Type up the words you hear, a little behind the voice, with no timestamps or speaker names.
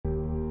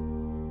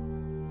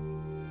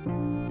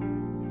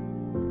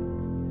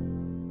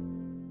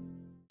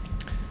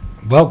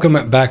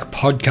Welcome back,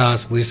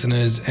 podcast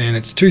listeners, and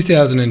it's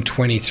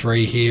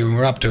 2023 here, and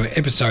we're up to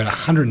episode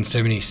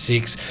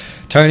 176.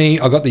 Tony,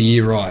 I got the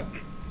year right.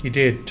 You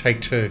did.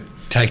 Take two.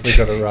 We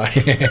got it right.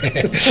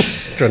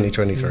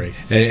 2023.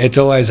 It's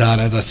always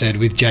hard, as I said,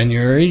 with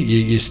January.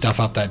 You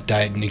stuff up that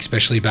date, and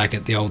especially back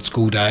at the old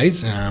school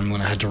days when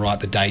I had to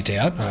write the date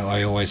out,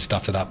 I always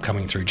stuffed it up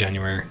coming through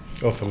January.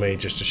 Or for me,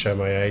 just to show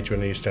my age,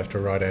 when I used to have to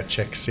write our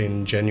checks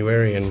in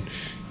January, and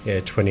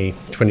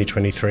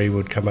 2023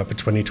 would come up at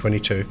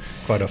 2022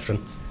 quite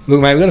often. Look,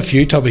 mate, we've got a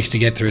few topics to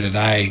get through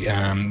today.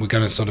 We're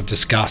going to sort of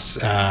discuss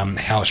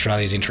how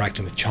Australia's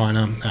interacting with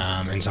China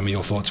and some of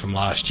your thoughts from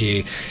last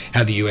year,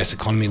 how the US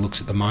economy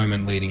looks at the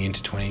moment leading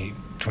into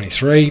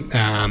 2023,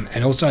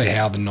 and also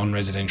how the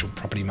non-residential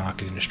property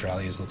market in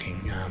Australia is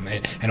looking,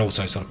 and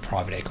also sort of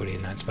private equity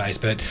in that space.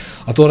 But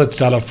I thought I'd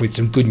start off with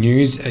some good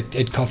news at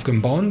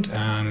Kofkin Bond,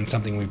 and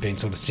something we've been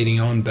sort of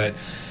sitting on, but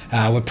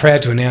we're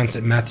proud to announce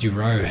that Matthew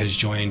Rowe has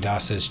joined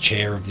us as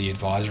chair of the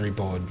advisory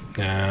board.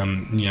 I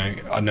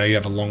know you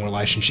have a long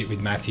relationship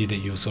with Matthew that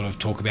you'll sort of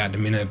talk about in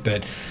a minute,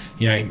 but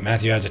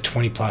Matthew has a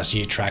 20-plus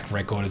year track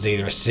record as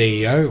either a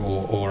CEO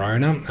or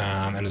owner,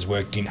 and has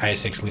worked in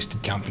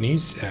ASX-listed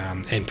companies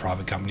and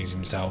private companies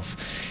himself.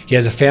 He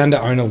has a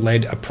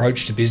founder-owner-led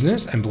approach to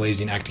business and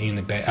believes in acting in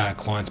the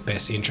client's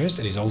best interest,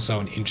 and is also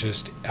an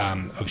interest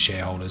of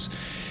shareholders.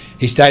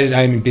 His stated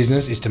aim in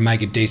business is to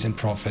make a decent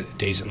profit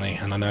decently,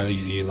 and I know that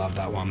you love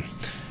that one.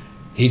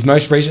 He's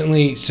most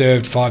recently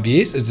served 5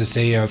 years as the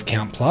CEO of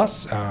Count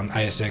Plus,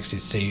 ASX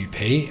is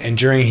CUP, and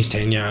during his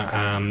tenure,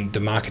 the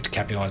market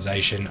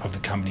capitalisation of the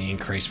company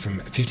increased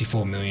from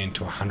 54 million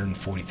to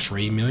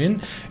 143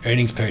 million.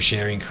 Earnings per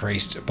share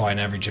increased by an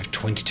average of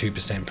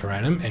 22% per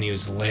annum, and he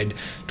has led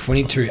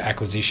 22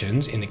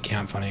 acquisitions in the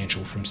Count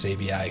Financial from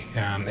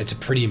CBA. It's a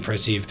pretty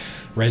impressive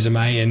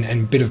resume and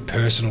a bit of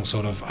personal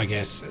sort of, I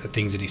guess,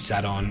 things that he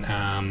sat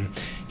on.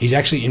 He's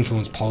actually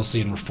influenced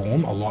policy and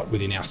reform a lot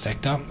within our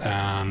sector.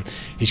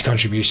 His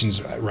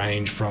contributions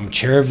range from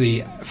chair of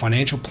the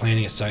Financial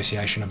Planning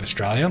Association of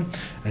Australia,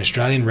 an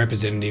Australian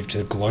representative to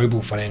the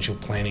Global Financial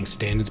Planning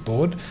Standards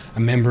Board, a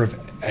member of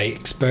an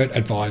expert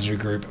advisory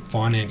group,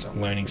 Finance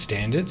Learning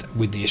Standards,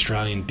 with the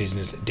Australian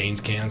Business Deans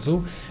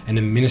Council, and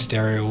a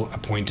ministerial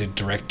appointed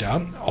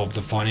director of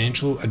the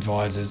Financial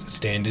Advisors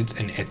Standards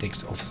and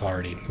Ethics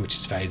Authority, which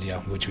is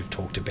FASEA, which we've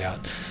talked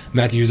about.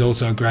 Matthew is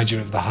also a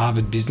graduate of the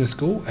Harvard Business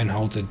School and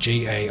holds a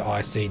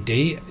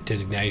GAICD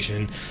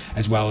designation,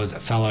 as well as a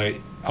fellow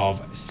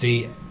of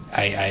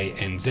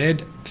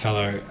CAANZ,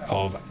 fellow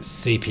of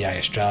CPA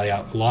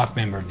Australia, life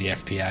member of the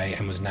FPA,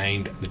 and was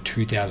named the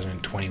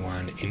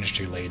 2021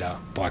 industry leader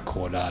by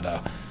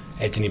CoreData.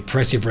 It's an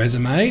impressive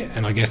resume,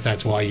 and I guess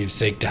that's why you've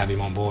sought to have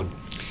him on board.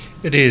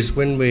 It is.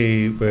 When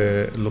we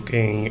were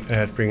looking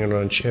at bringing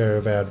on chair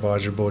of our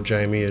advisory board,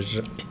 Jamie,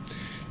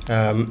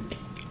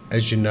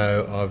 as you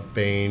know, I've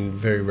been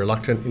very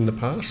reluctant in the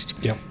past.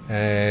 Yep.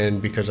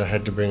 And because I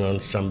had to bring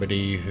on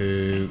somebody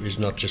who is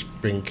not just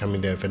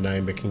coming there for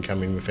name, but can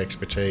come in with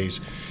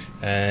expertise.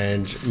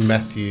 And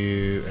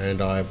Matthew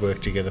and I have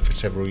worked together for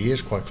several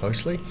years quite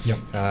closely. Yep.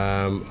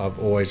 I've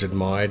always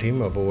admired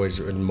him. I've always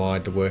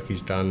admired the work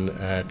he's done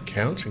at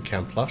Count and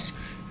Count Plus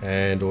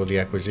and all the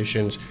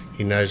acquisitions.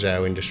 He knows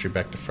our industry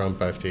back to front,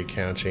 both the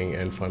accounting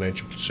and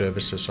financial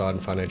services side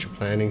and financial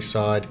planning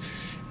side.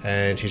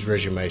 And his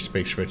resume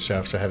speaks for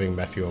itself, so having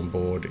Matthew on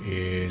board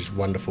is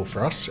wonderful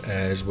for us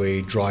as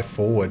we drive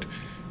forward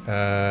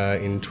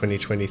in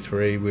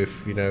 2023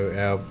 with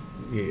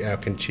our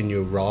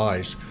continual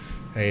rise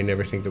in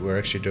everything that we're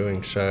actually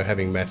doing. So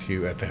having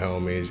Matthew at the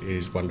helm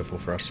is wonderful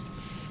for us.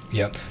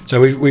 Yeah.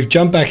 So we've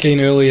jumped back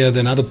in earlier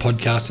than other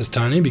podcasters,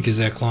 Tony, because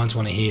our clients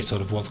want to hear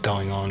sort of what's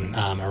going on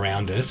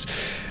around us.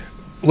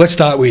 Let's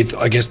start with,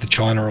 I guess, the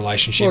China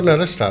relationship. Well, no,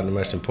 let's start with the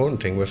most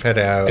important thing. We've had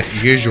our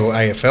usual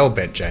AFL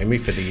bet, Jamie,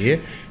 for the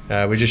year.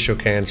 We just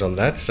shook hands on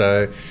that.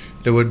 So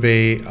there would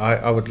be,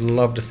 I would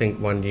love to think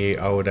one year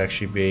I would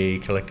actually be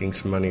collecting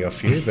some money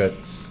off you, but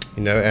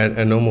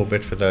a normal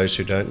bet for those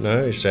who don't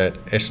know is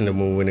that Essendon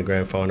will win a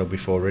grand final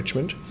before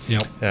Richmond.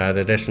 Yep.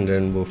 That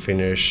Essendon will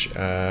finish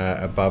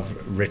above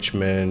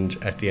Richmond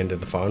at the end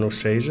of the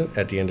finals,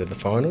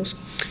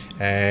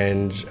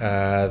 and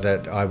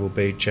that I will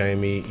beat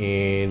Jamie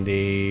in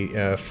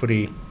the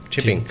footy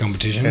tipping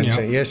competition.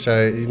 Yeah,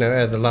 so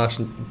out of the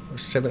last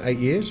 7-8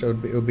 years,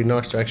 it would be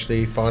nice to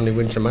actually finally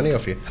win some money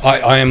off you.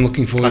 I am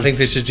looking forward. I think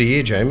this is the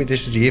year, Jamie.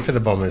 This is the year for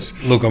the Bombers.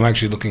 Look, I'm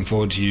actually looking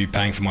forward to you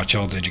paying for my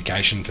child's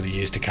education for the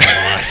years to come.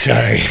 So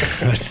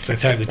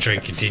let's hope the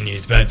trend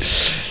continues. But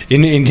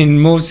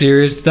in more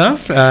serious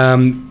stuff,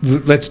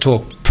 let's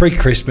talk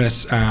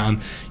pre-Christmas.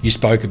 You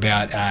spoke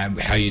about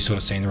how you sort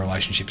of seen the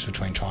relationships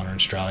between China and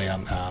Australia,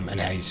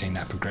 and how you've seen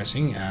that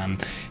progressing.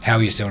 How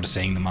are you sort of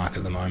seeing the market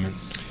at the moment?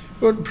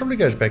 Well, it probably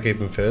goes back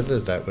even further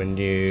than that when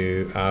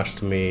you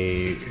asked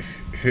me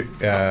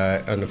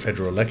on the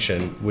federal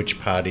election which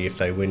party, if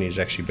they win, is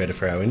actually better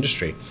for our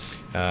industry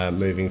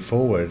moving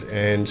forward.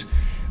 And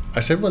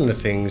I said one of the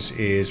things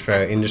is for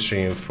our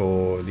industry and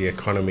for the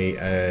economy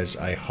as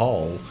a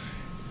whole,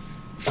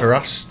 for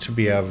us to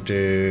be able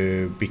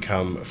to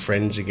become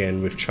friends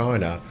again with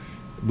China,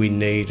 we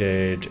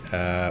needed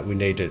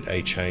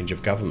a change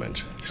of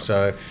government.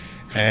 So,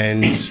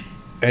 and it's,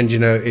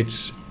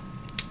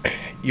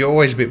 you're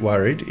always a bit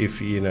worried if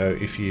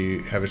you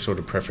have a sort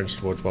of preference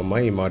towards one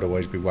way. You might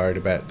always be worried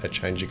about that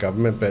change of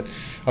government. But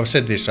I've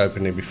said this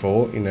openly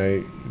before.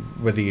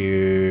 Whether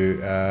you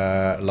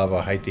love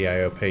or hate the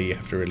ALP, you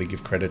have to really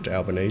give credit to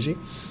Albanese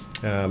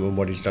and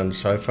what he's done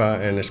so far,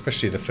 and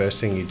especially the first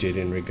thing he did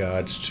in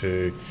regards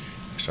to.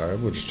 Sorry,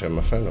 we'll just turn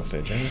my phone off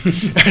there, Jamie.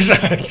 So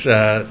it's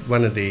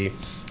one of the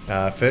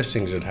first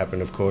things that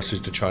happened, of course,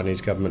 is the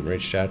Chinese government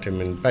reached out to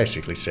him and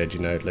basically said,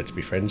 let's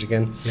be friends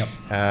again,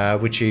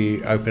 which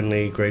he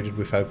openly greeted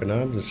with open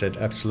arms and said,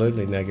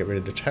 absolutely, now get rid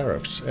of the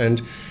tariffs.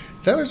 And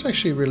that was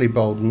actually a really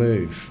bold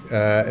move.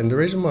 And the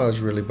reason why it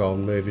was a really bold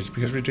move is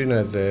because we do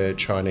know the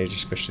Chinese,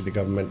 especially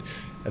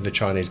the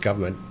Chinese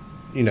government,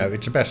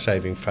 it's about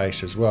saving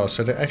face as well.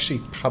 So to actually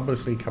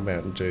publicly come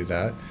out and do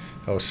that,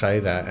 or say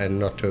that, and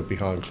not do it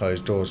behind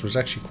closed doors was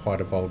actually quite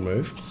a bold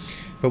move.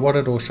 But what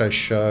it also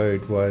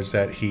showed was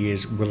that he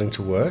is willing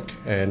to work,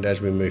 and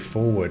as we move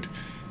forward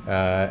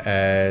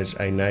as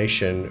a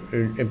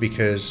nation,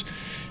 because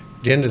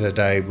at the end of the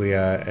day, we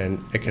are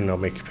an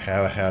economic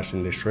powerhouse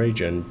in this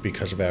region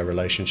because of our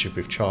relationship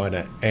with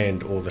China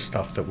and all the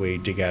stuff that we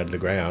dig out of the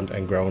ground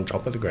and grow on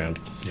top of the ground.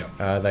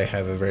 They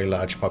have a very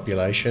large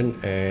population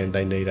and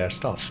they need our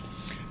stuff,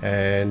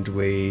 and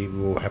we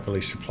will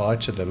happily supply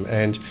to them.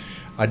 And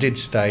I did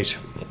state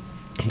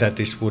that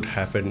this would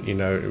happen,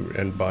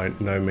 and by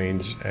no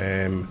means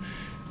am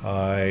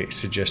I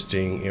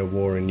suggesting a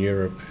war in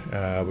Europe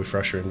with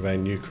Russia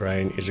invading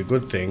Ukraine is a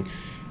good thing.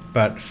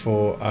 But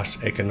for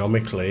us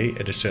economically,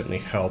 it has certainly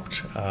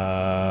helped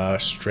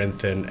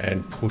strengthen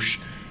and push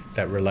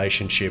that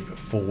relationship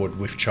forward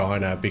with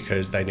China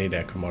because they need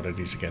our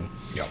commodities again.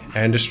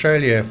 And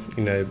Australia,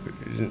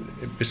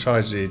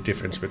 besides the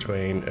difference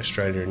between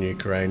Australia and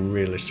Ukraine,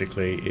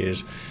 realistically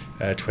is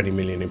 20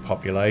 million in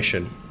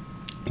population.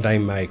 They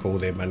make all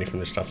their money from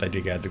the stuff they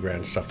dig out of the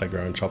ground, stuff they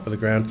grow on top of the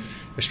ground.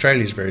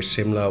 Australia is very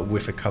similar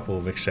with a couple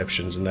of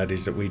exceptions, and that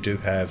is that we do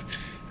have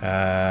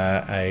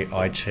a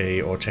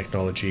IT or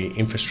technology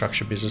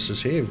infrastructure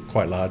businesses here,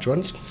 quite large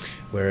ones,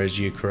 whereas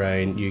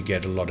Ukraine, you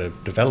get a lot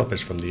of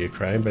developers from the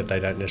Ukraine, but they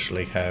don't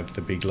necessarily have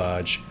the big,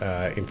 large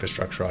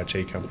infrastructure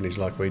IT companies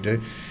like we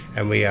do.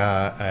 And we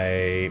are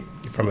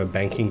from a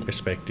banking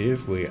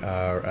perspective, we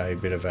are a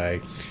bit of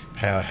a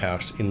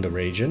powerhouse in the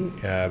region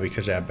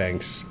because our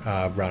banks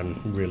run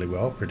really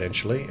well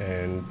prudentially,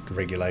 and the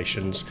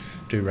regulations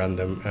do run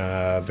them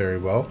very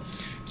well.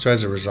 So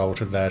as a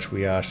result of that,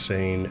 we are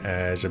seen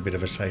as a bit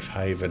of a safe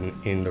haven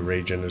in the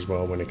region as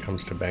well when it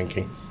comes to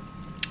banking.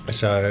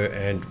 So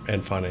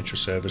and financial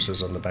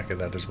services on the back of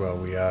that as well.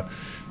 We are,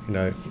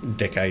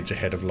 decades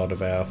ahead of a lot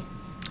of our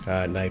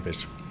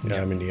neighbours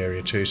in the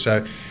area too.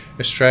 So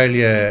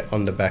Australia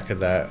on the back of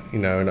that,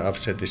 and I've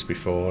said this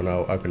before and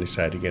I'll openly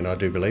say it again, I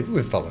do believe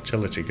with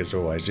volatility, because it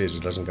always is,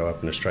 it doesn't go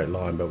up in a straight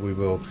line, but we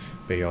will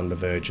be on the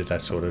verge of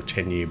that sort of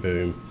 10-year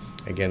boom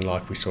again,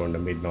 like we saw in the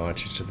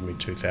mid-90s to the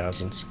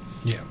mid-2000s.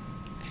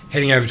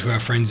 Heading over to our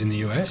friends in the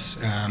US,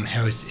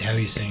 how are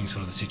you seeing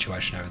sort of the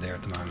situation over there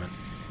at the moment?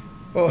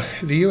 Well,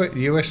 the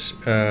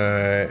US,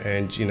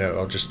 and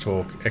I'll just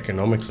talk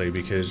economically,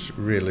 because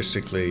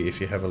realistically,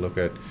 if you have a look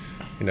at,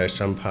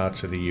 some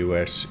parts of the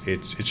US,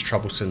 it's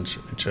troublesome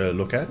to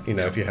look at.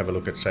 If you have a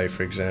look at, say,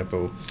 for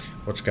example,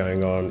 what's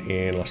going on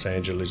in Los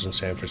Angeles and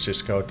San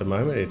Francisco at the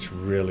moment, it's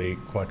really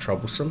quite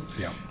troublesome.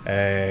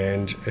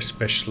 And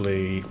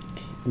especially,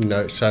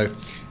 so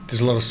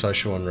there's a lot of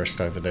social unrest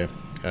over there,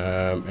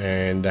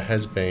 and there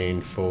has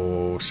been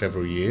for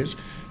several years.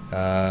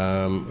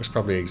 It was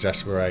probably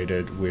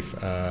exacerbated with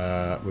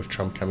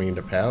Trump coming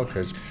into power,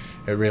 because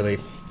there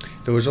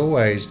was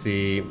always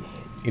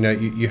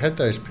you had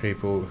those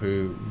people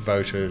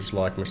voters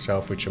like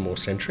myself, which are more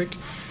centric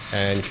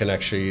and can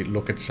actually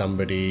look at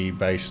somebody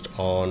based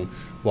on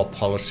what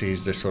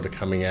policies they're sort of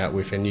coming out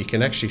with, and you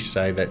can actually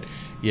say that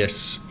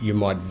yes, you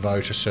might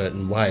vote a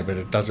certain way, but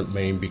it doesn't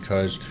mean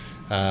because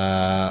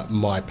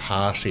my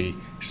party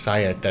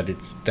say it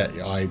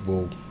that I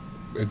will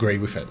agree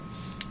with it.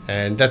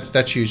 And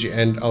that's usually,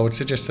 and I would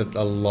suggest that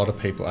a lot of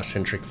people are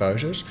centric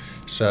voters.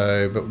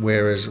 So, but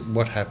whereas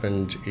what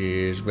happened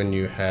is when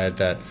you had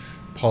that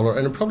polar,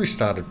 and it probably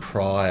started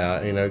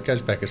prior, it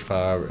goes back as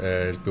far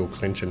as Bill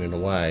Clinton in a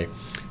way,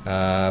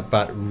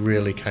 but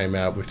really came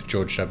out with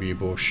George W.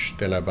 Bush,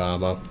 then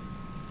Obama,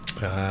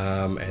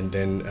 and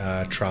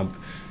then Trump,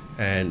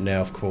 and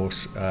now of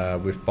course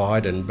with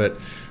Biden. But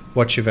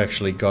what you've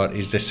actually got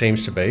is there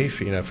seems to be,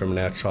 from an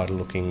outsider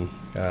looking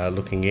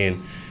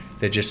in,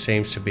 there just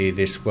seems to be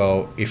this,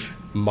 well, if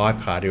my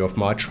party or if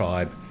my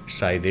tribe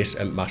say this,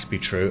 it must be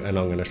true and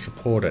I'm going to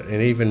support it.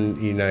 And even,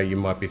 you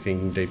might be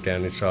thinking deep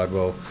down inside,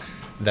 well,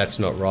 that's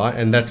not right.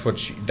 And that's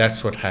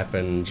what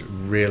happened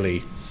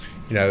really.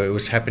 It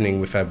was happening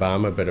with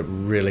Obama, but it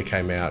really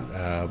came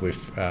out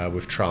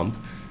with Trump,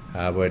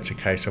 where it's a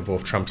case of, well,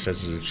 if Trump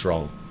says it, it's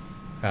wrong.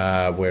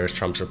 Whereas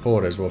Trump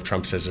supporters, well, if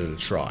Trump says it,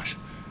 it's right.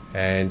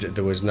 and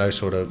there was no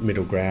sort of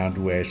middle ground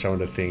where some of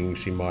the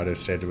things he might have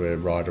said were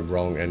right or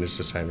wrong, and it's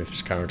the same with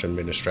his current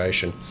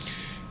administration.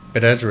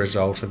 But as a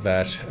result of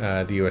that,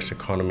 the US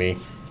economy,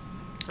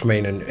 I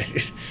mean, and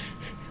it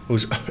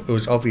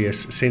was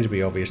obvious, seemed to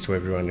be obvious to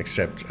everyone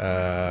except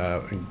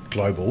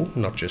global,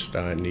 not just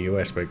in the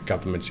US, but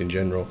governments in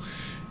general,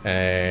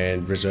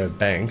 and reserve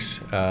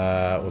banks,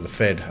 or the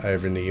Fed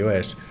over in the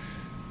US.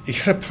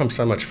 You're going to pump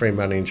so much free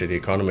money into the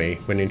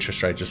economy when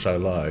interest rates are so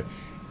low,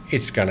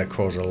 it's going to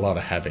cause a lot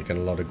of havoc and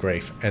a lot of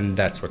grief, and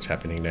that's what's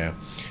happening now.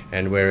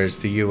 And whereas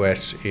the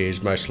US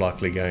is most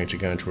likely going to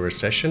go into a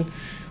recession,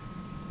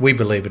 we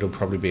believe it'll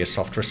probably be a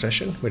soft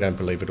recession. We don't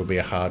believe it'll be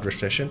a hard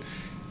recession.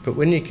 But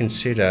when you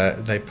consider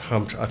they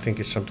pumped, I think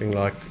it's something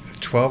like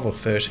 12 or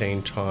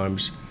 13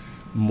 times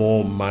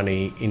more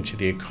money into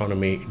the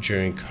economy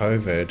during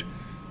COVID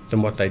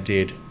than what they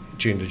did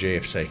during the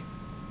GFC.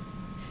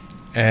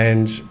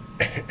 And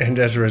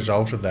as a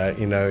result of that,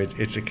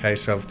 it's a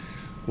case of,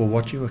 well,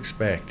 what do you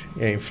expect?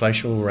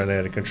 Inflation will run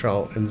out of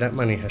control, and that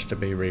money has to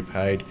be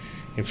repaid.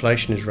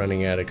 Inflation is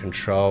running out of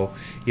control.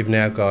 You've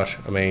now got,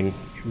 we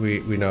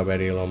know about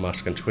Elon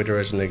Musk and Twitter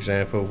as an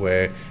example,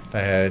 where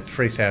they had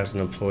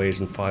 3,000 employees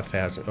and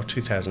 5,000, or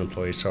 2,000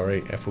 employees,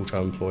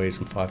 full-time employees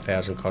and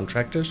 5,000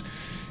 contractors.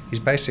 He's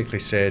basically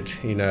said,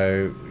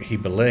 he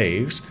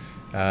believes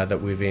that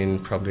within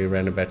probably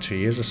around about 2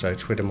 years or so,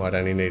 Twitter might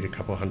only need a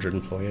couple hundred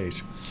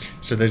employees.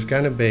 So there's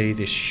going to be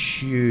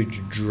this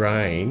huge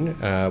drain,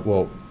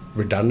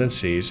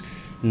 redundancies,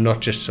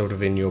 not just sort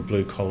of in your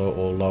blue collar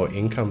or lower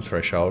income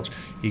thresholds.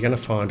 You're going to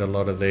find a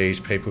lot of these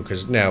people,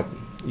 because now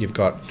you've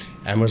got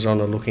Amazon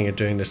are looking at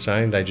doing the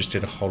same. They just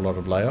did a whole lot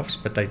of layoffs,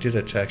 but they did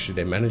it to actually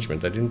their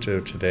management. They didn't do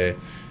it to their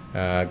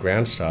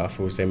ground staff.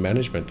 It was their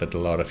management that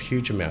did a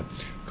huge amount.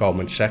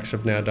 Goldman Sachs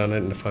have now done it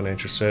in the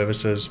financial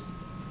services.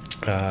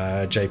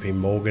 JP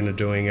Morgan are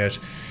doing it.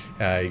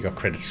 You've got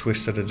Credit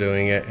Suisse that are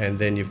doing it, and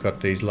then you've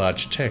got these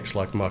large techs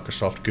like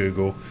Microsoft,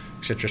 Google,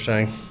 etc.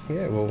 saying,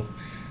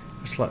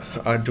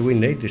 do we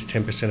need this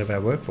 10% of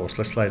our workforce?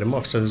 Let's lay them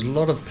off. So there's a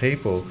lot of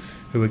people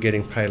who are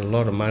getting paid a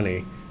lot of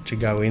money to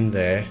go in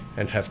there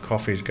and have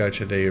coffees, go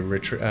to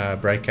the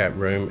breakout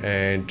room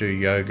and do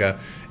yoga,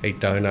 eat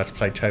donuts,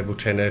 play table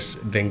tennis,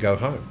 then go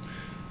home.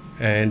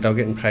 And they're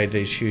getting paid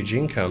these huge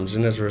incomes,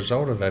 and as a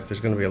result of that, there's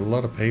going to be a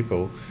lot of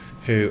people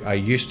who are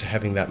used to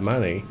having that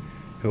money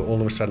who all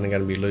of a sudden are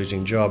going to be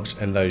losing jobs,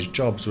 and those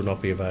jobs will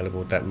not be available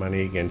with that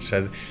money again.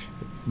 So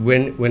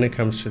when it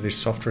comes to this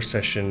soft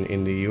recession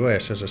in the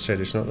US, as I said,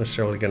 it's not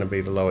necessarily going to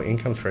be the lower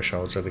income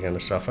thresholds that are going to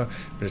suffer,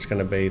 but it's going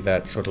to be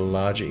that sort of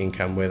larger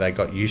income where they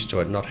got used to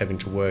it, not having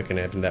to work and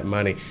having that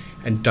money,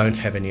 and don't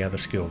have any other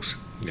skills.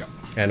 Yeah.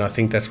 And I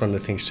think that's one of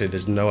the things too,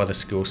 there's no other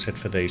skill set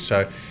for these.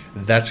 So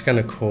that's going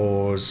to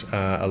cause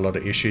a lot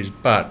of issues.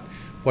 But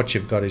what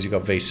you've got is you've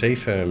got VC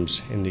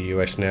firms in the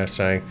US now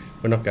saying,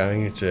 we're not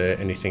going into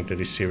anything that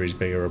is Series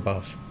B or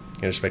above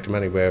in respect to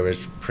money,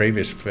 whereas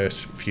previous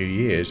first few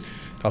years,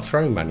 they're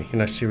throwing money.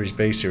 Series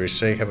B, Series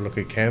C, have a look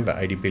at Canva,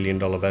 $80 billion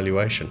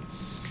valuation.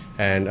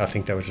 And I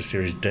think that was a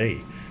Series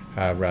D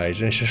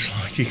raise. And it's just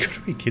like, you've got to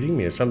be kidding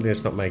me. It's something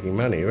that's not making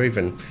money. Or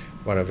even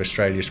one of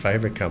Australia's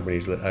favourite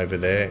companies over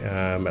there,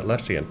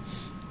 Atlassian.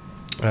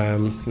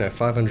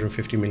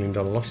 $550 million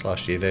loss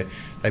last year.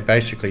 They're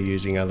basically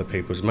using other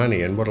people's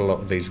money. And what a lot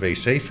of these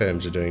VC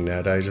firms are doing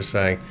nowadays are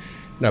saying,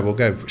 no, we'll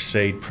go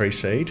seed,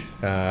 pre-seed,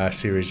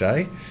 Series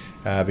A,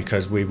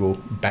 because we will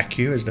back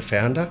you as the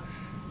founder,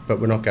 but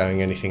we're not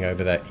going anything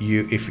over that.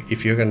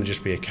 If you're going to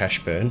just be a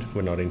cash burn,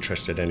 we're not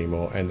interested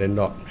anymore. And they're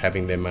not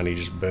having their money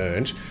just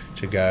burnt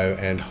to go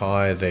and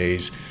hire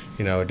these,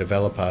 a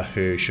developer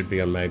who should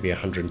be on maybe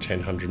 110,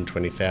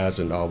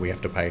 120,000. Oh, we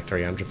have to pay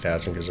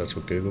 300,000 because that's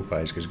what Google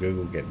pays, because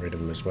Google getting rid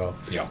of them as well.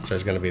 Yeah. So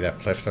there's going to be that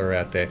plethora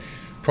out there.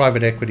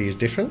 Private equity is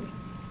different.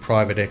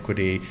 Private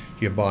equity,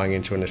 you're buying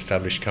into an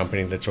established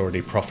company that's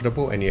already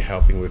profitable, and you're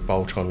helping with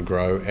bolt-on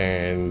grow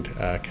and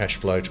cash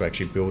flow to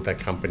actually build that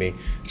company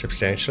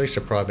substantially.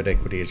 So private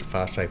equity is a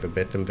far safer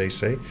bet than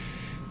VC.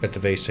 But the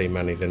VC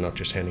money, they're not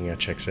just handing out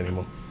checks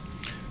anymore.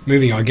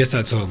 Moving on, I guess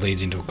that sort of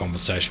leads into a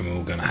conversation we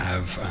were going to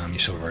have. You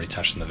sort of already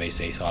touched on the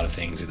VC side of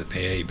things with the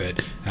PE, but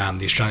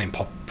the Australian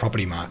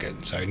property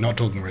market. So not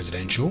talking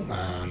residential,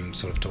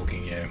 sort of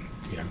talking,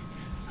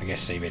 I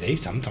guess CBD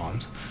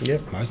sometimes.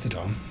 Yep. Most of the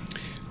time.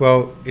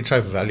 Well, it's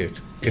overvalued,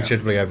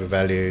 considerably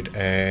overvalued,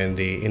 and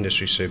the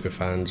industry super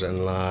funds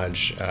and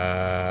large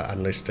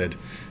unlisted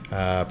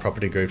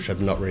property groups have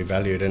not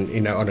revalued.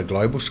 And, on a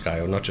global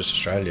scale, not just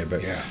Australia,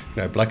 but,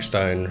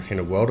 Blackstone in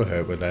a world of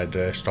hurt where they had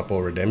to stop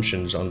all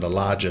redemptions on the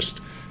largest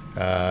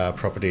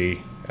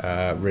property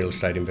real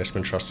estate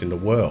investment trust in the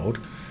world,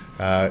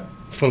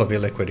 full of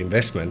illiquid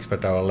investments,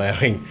 but they were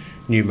allowing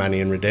new money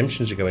and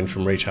redemptions to go in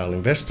from retail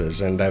investors,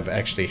 and they've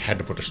actually had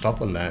to put a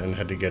stop on that and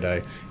had to get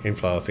a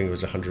inflow. I think it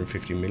was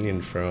 150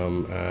 million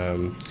from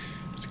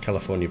the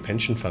California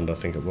Pension Fund, I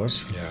think it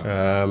was.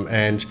 Yeah.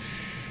 And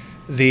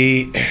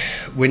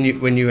when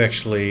you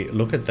actually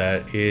look at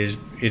that,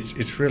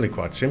 it's really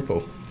quite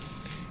simple.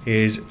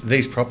 Is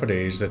these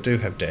properties that do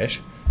have debt,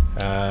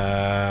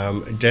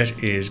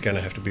 debt is going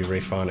to have to be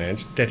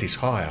refinanced. Debt is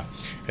higher.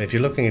 And if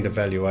you're looking at a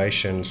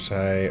valuation,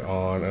 say,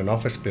 on an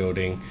office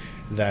building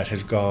that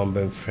has gone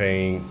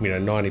between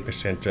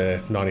 90%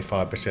 to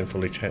 95%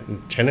 fully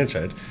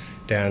tenanted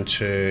down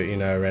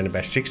to around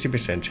about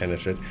 60%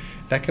 tenanted,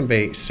 that can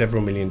be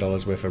several $1 million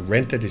worth of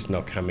rent that is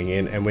not coming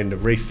in. And when the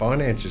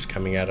refinance is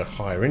coming out at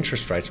higher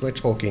interest rates, we're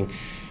talking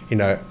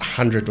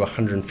 100 to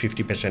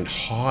 150%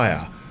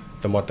 higher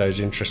than what those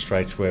interest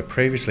rates were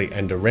previously,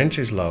 and the rent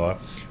is lower.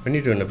 When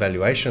you do an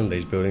evaluation of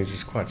these buildings,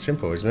 it's quite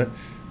simple, isn't it?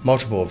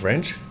 Multiple of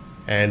rent,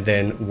 and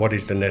then what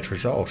is the net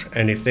result?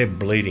 And if they're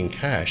bleeding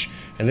cash,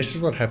 and this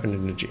is what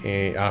happened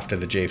after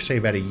the GFC,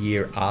 about a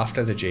year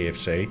after the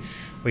GFC,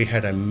 we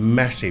had a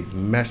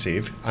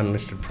massive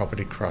unlisted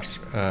property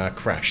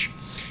crash,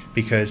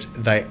 because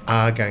they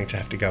are going to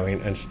have to go in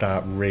and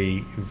start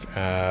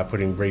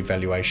putting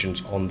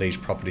revaluations on these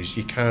properties.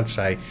 You can't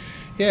say,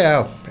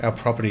 our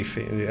property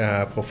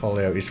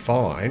portfolio is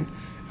fine,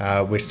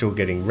 we're still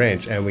getting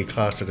rent, and we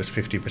class it as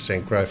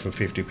 50% growth and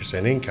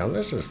 50% income.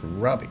 That's just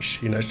rubbish.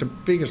 It's the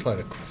biggest load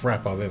of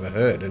crap I've ever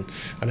heard. And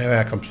I know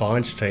our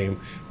compliance team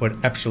would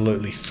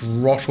absolutely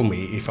throttle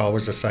me if I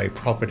was to say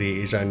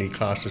property is only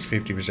classed as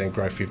 50%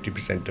 growth,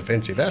 50%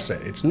 defensive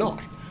asset. It's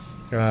not.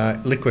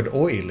 Liquid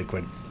or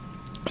illiquid.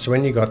 So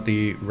when you got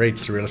the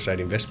REITs, the real estate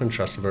investment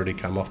trusts, have already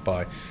come off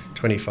by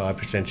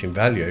 25% in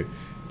value,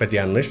 but the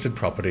unlisted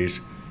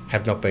properties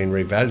have not been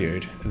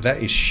revalued,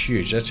 that is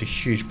huge. That's a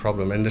huge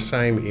problem. And the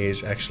same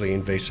is actually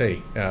in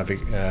VC,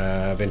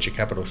 venture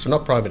capital. So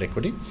not private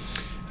equity,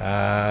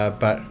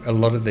 but a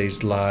lot of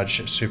these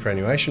large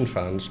superannuation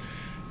funds,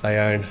 they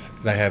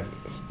have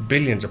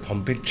billions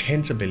upon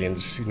tens of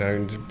billions,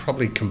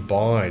 probably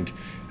combined,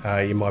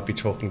 you might be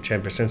talking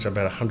 10%, so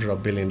about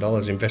 $100 billion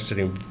invested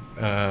in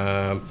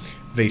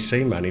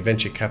VC money,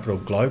 venture capital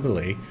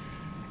globally,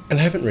 and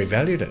haven't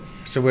revalued it.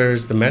 So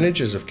whereas the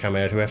managers have come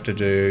out who have to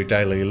do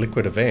daily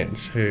liquid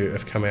events, who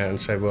have come out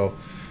and say, well,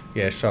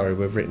 sorry,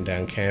 we've written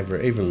down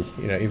Canva,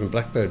 even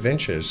Blackbird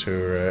Ventures,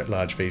 who are a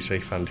large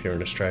VC fund here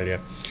in Australia,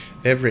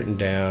 they've written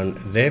down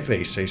their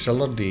VC. So a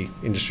lot of the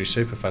industry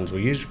super funds will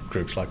use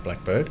groups like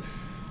Blackbird.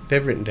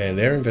 They've written down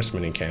their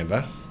investment in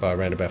Canva by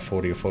around about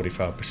 40 or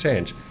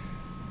 45%.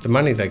 The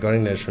money they got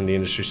in there is from the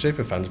industry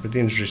super funds, but the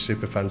industry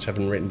super funds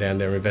haven't written down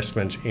their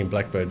investment in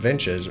Blackbird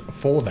Ventures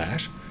for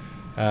that,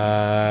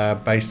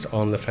 based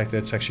on the fact that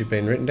it's actually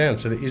been written down.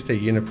 So is their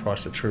unit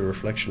price a true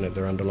reflection of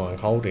their underlying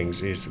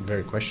holdings is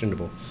very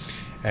questionable.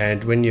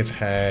 And when you've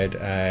had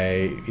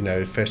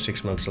the first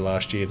 6 months of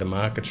last year, the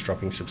market's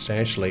dropping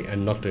substantially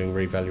and not doing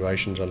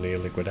revaluations on the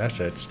illiquid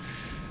assets,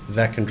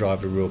 that can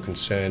drive a real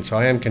concern. So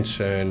I am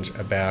concerned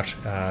about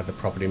the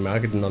property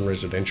market, the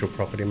non-residential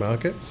property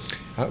market.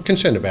 I'm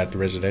concerned about the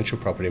residential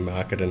property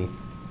market and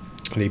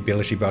the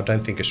ability, but I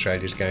don't think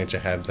Australia is going to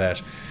have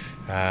that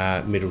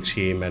middle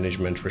tier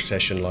management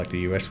recession like the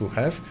US will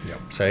have. Yep.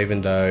 So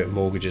even though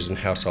mortgages and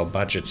household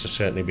budgets are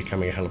certainly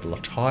becoming a hell of a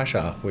lot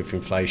tighter with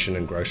inflation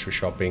and grocery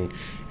shopping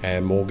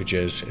and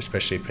mortgages,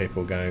 especially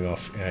people going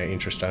off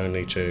interest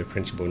only to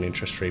principal and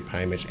interest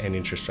repayments, and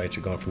interest rates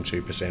have gone from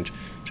 2%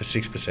 to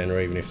 6%, or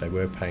even if they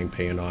were paying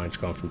P&I, it's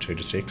gone from 2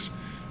 to 6.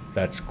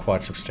 That's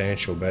quite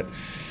substantial. But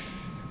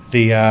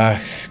the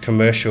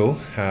commercial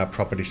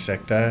property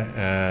sector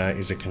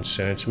is a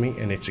concern to me,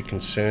 and it's a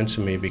concern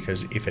to me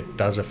because if it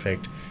does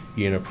affect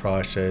unit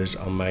prices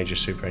on major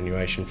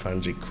superannuation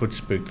funds, it could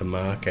spook the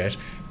market,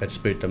 but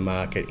spook the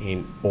market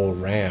in all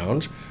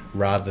round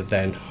rather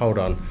than, hold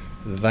on,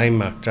 they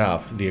mucked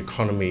up, the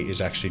economy is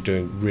actually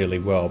doing really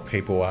well,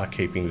 people are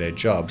keeping their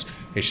jobs,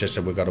 it's just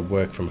that we've got a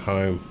work from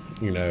home,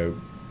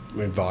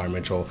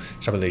 environment, or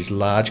some of these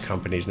large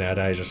companies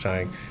nowadays are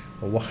saying,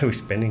 well, why are we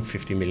spending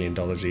 $50 million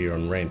a year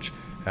on rent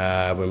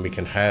when we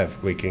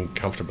can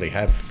comfortably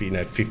have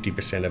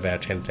 50% of our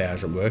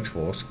 10,000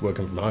 workforce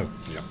working from home?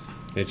 Yep.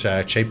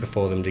 It's cheaper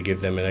for them to give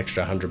them an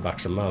extra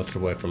 $100 a month to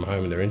work from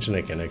home and their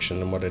internet connection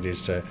than what it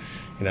is to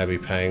be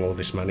paying all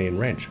this money in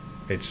rent.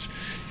 It's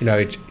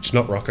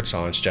not rocket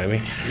science,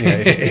 Jamie.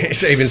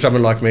 Even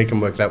someone like me can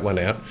work that one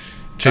out.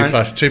 2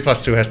 plus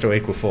 2 has to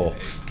equal 4.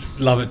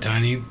 Love it,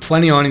 Tony.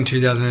 Plenty on in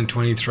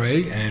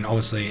 2023, and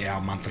obviously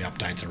our monthly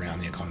updates around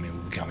the economy will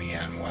be coming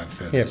out and we'll have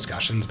further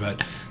discussions.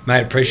 But,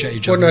 mate, appreciate you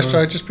jumping on.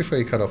 So just before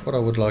you cut off, what I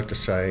would like to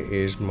say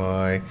is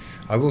I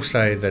will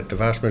say that the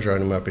vast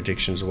majority of my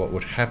predictions of what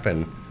would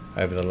happen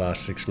over the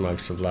last 6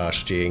 months of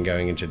last year and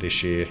going into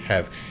this year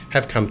have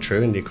come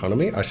true in the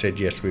economy. I said,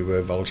 yes, we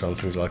were volatile and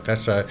things like that.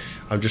 So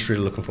I'm just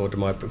really looking forward to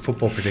my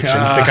football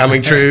predictions to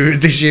coming true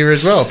this year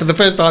as well, for the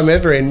first time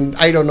ever in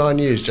 8 or 9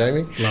 years,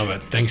 Jamie. Love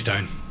it. Thanks,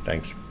 Tone.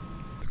 Thanks.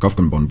 The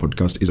Kofkin Bond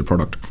podcast is a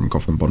product from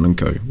Kofkin Bond &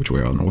 Co., which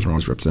we are an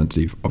authorised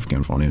representative of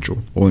Count Financial.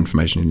 All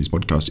information in this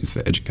podcast is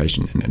for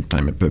education and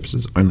entertainment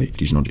purposes only. It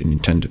is not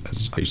intended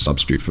as a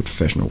substitute for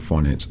professional,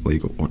 finance,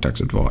 legal or tax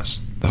advice.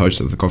 The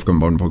hosts of the Kofkin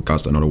Bond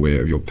podcast are not aware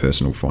of your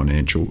personal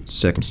financial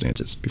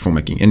circumstances. Before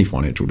making any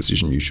financial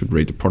decision, you should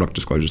read the product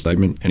disclosure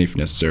statement and, if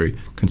necessary,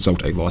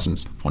 consult a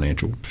licensed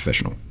financial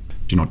professional.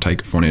 do not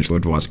take financial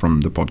advice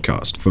from the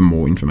podcast. For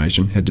more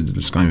information, head to the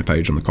disclaimer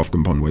page on the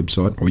Kofkin Bond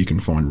website, or you can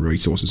find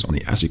resources on the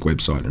ASIC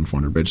website and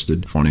find a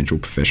registered financial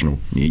professional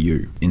near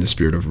you. In the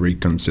spirit of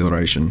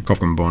reconciliation,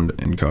 Kofkin Bond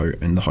 & Co.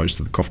 and the host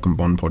of the Kofkin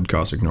Bond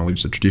podcast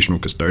acknowledge the traditional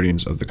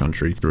custodians of the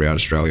country throughout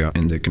Australia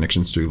and their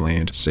connections to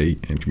land, sea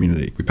and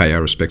community. We pay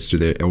our respects to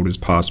their elders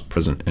past,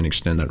 present and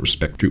extend that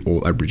respect to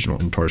all Aboriginal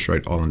and Torres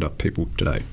Strait Islander people today.